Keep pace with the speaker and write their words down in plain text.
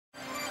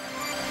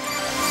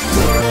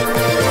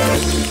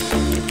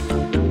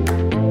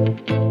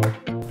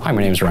Hi,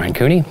 my name is Ryan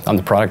Cooney. I'm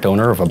the product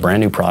owner of a brand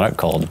new product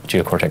called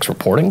Geocortex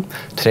Reporting.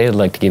 Today I'd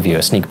like to give you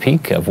a sneak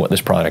peek of what this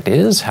product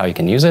is, how you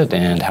can use it,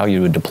 and how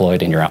you would deploy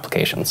it in your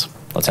applications.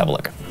 Let's have a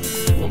look.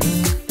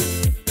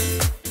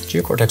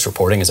 Geocortex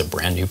Reporting is a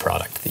brand new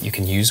product that you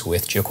can use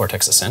with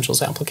Geocortex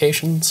Essentials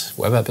applications,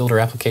 web app builder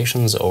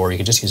applications, or you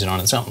can just use it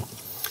on its own.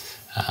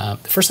 The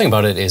first thing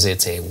about it is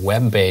it's a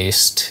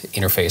web-based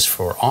interface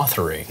for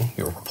authoring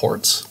your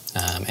reports.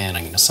 And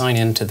I'm going to sign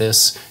into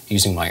this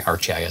using my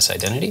ArcGIS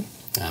identity.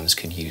 This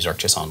could use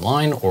ArcGIS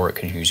Online, or it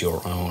could use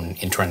your own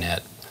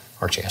intranet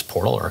ArcGIS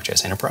portal or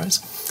ArcGIS Enterprise.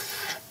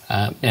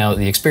 Now,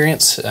 the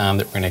experience that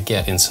we're going to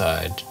get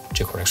inside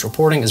Geocortex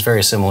Reporting is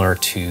very similar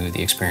to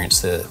the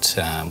experience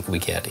that we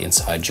get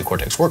inside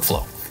Geocortex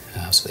Workflow.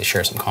 So they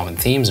share some common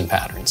themes and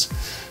patterns.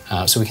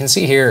 So we can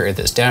see here at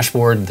this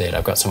dashboard that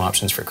I've got some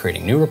options for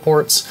creating new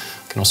reports.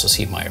 I can also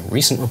see my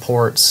recent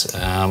reports,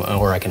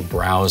 or I can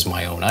browse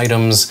my own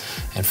items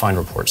and find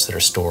reports that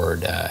are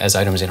stored as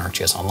items in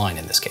ArcGIS Online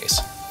in this case.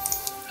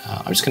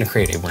 I'm just going to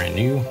create a brand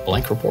new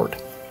blank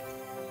report.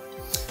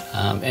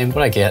 And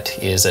what I get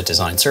is a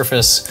design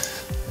surface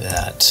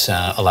that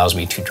allows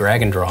me to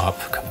drag and drop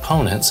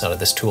components out of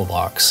this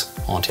toolbox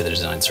onto the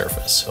design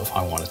surface. So if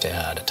I wanted to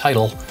add a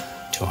title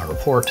to my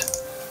report,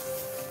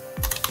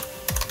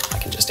 I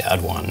can just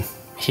add one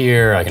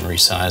here. I can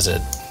resize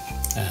it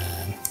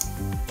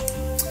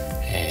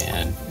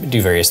and do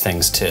various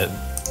things to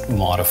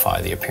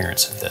modify the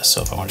appearance of this.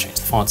 So if I want to change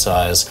the font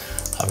size,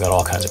 I've got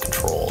all kinds of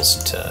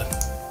controls to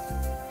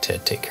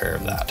take care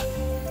of that.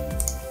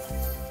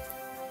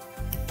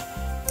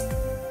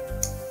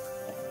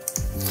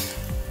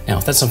 Now,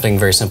 that's something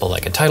very simple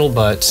like a title,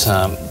 but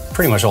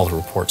pretty much all the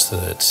reports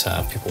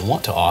that people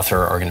want to author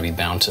are going to be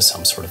bound to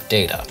some sort of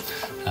data.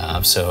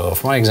 So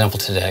for my example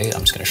today,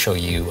 I'm just going to show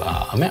you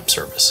a map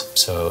service.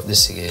 So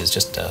this is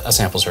just a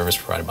sample service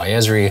provided by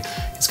Esri.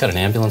 It's got an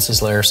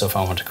ambulances layer, so if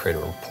I want to create a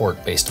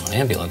report based on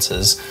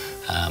ambulances,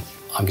 I'm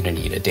going to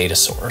need a data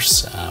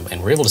source.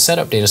 And we're able to set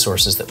up data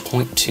sources that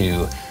point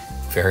to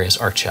various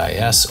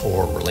ArcGIS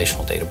or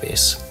relational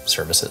database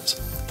services.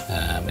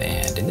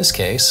 And in this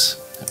case,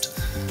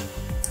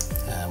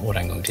 what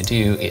I'm going to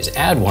do is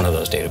add one of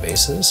those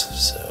databases.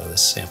 So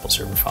this sample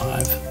server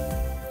 5.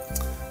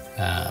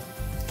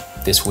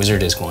 This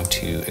wizard is going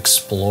to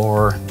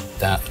explore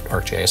that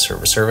ArcGIS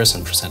server service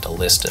and present a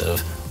list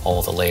of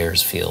all the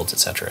layers, fields,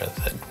 etc.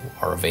 that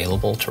are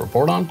available to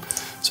report on.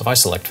 So if I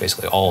select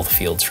basically all the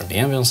fields from the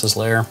ambulances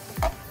layer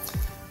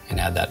and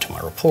add that to my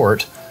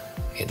report,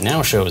 it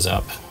now shows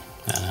up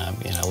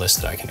in a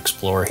list that I can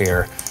explore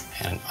here,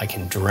 and I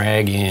can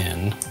drag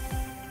in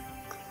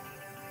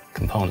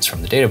components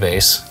from the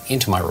database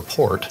into my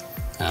report.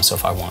 So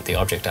if I want the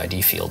object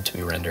ID field to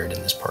be rendered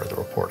in this part of the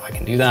report, I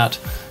can do that.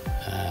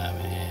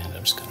 And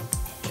I'm just going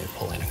to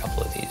pull in a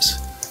couple of these.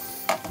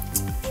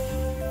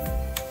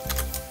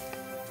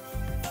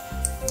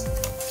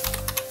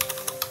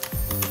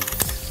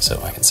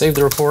 So I can save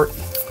the report.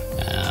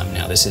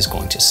 Now this is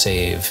going to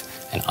save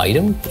an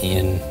item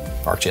in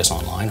ArcGIS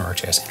Online or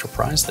ArcGIS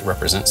Enterprise that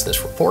represents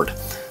this report.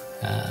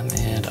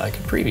 And I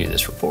can preview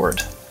this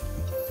report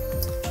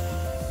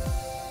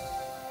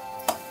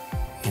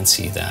and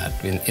see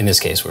that in this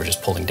case we're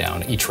just pulling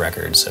down each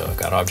record. So I've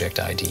got object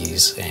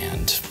IDs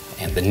and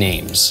the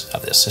names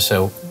of this.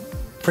 So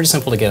pretty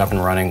simple to get up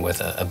and running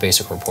with a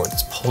basic report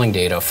that's pulling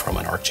data from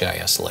an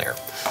ArcGIS layer.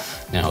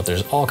 Now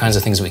there's all kinds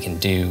of things we can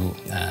do.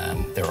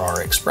 There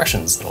are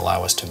expressions that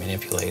allow us to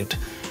manipulate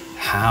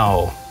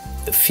how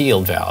the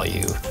field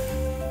value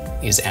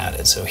is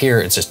added. So here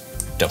it's just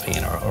dumping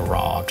in a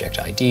raw object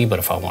ID, but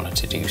if I wanted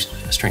to do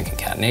a string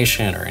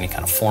concatenation or any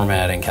kind of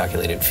formatting,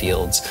 calculated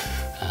fields,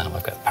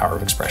 I've got the power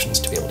of expressions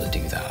to be able to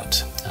do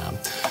that.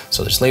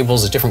 So there's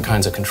labels, there's different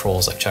kinds of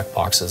controls like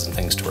checkboxes and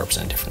things to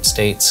represent different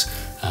states.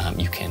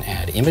 You can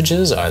add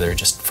images either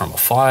just from a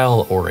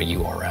file or a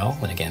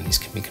URL, and again these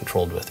can be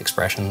controlled with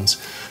expressions.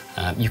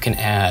 You can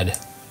add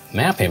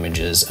map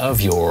images of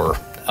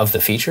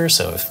the feature.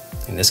 So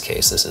if in this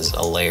case this is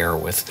a layer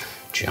with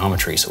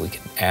geometry, so we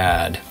can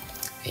add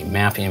a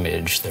map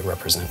image that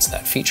represents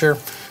that feature.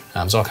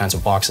 There's all kinds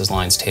of boxes,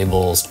 lines,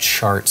 tables,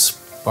 charts,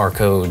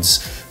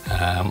 barcodes,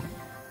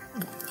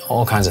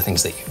 all kinds of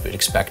things that you would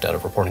expect out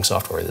of reporting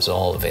software. This is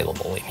all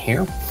available in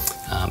here.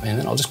 And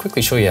then I'll just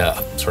quickly show you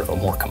sort of a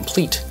more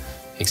complete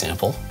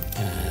example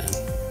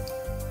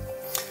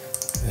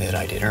that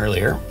I did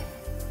earlier.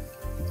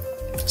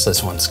 So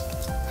this one's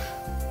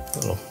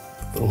a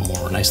little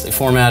more nicely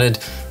formatted.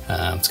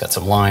 It's got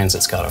some lines,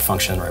 it's got a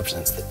function that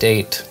represents the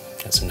date,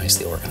 got some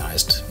nicely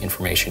organized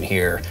information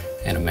here,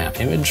 and a map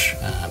image.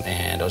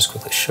 And I'll just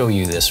quickly show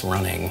you this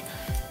running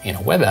in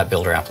a web app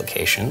builder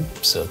application.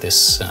 So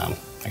this,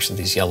 actually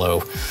these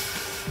yellow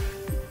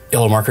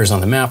markers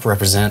on the map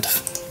represent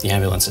the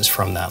ambulances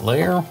from that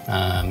layer.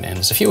 And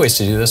there's a few ways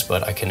to do this,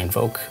 but I can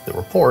invoke the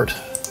report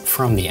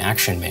from the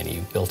action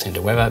menu built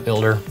into web app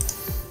builder.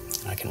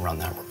 I can run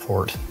that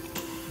report.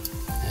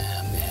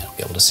 I'll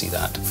be able to see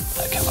that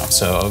come up.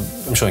 So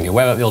I'm showing you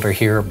Web App Builder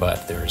here,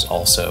 but there's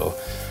also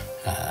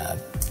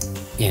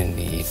in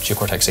the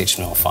Geocortex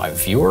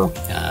HTML5 viewer,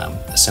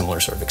 a similar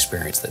sort of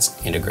experience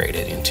that's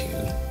integrated into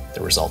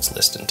the results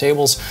list and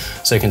tables.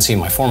 So you can see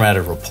my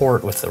formatted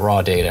report with the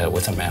raw data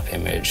with a map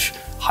image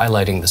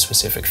highlighting the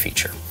specific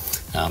feature.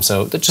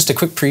 So that's just a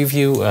quick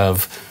preview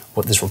of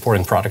what this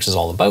reporting product is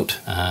all about,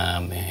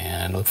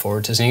 and look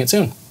forward to seeing it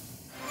soon.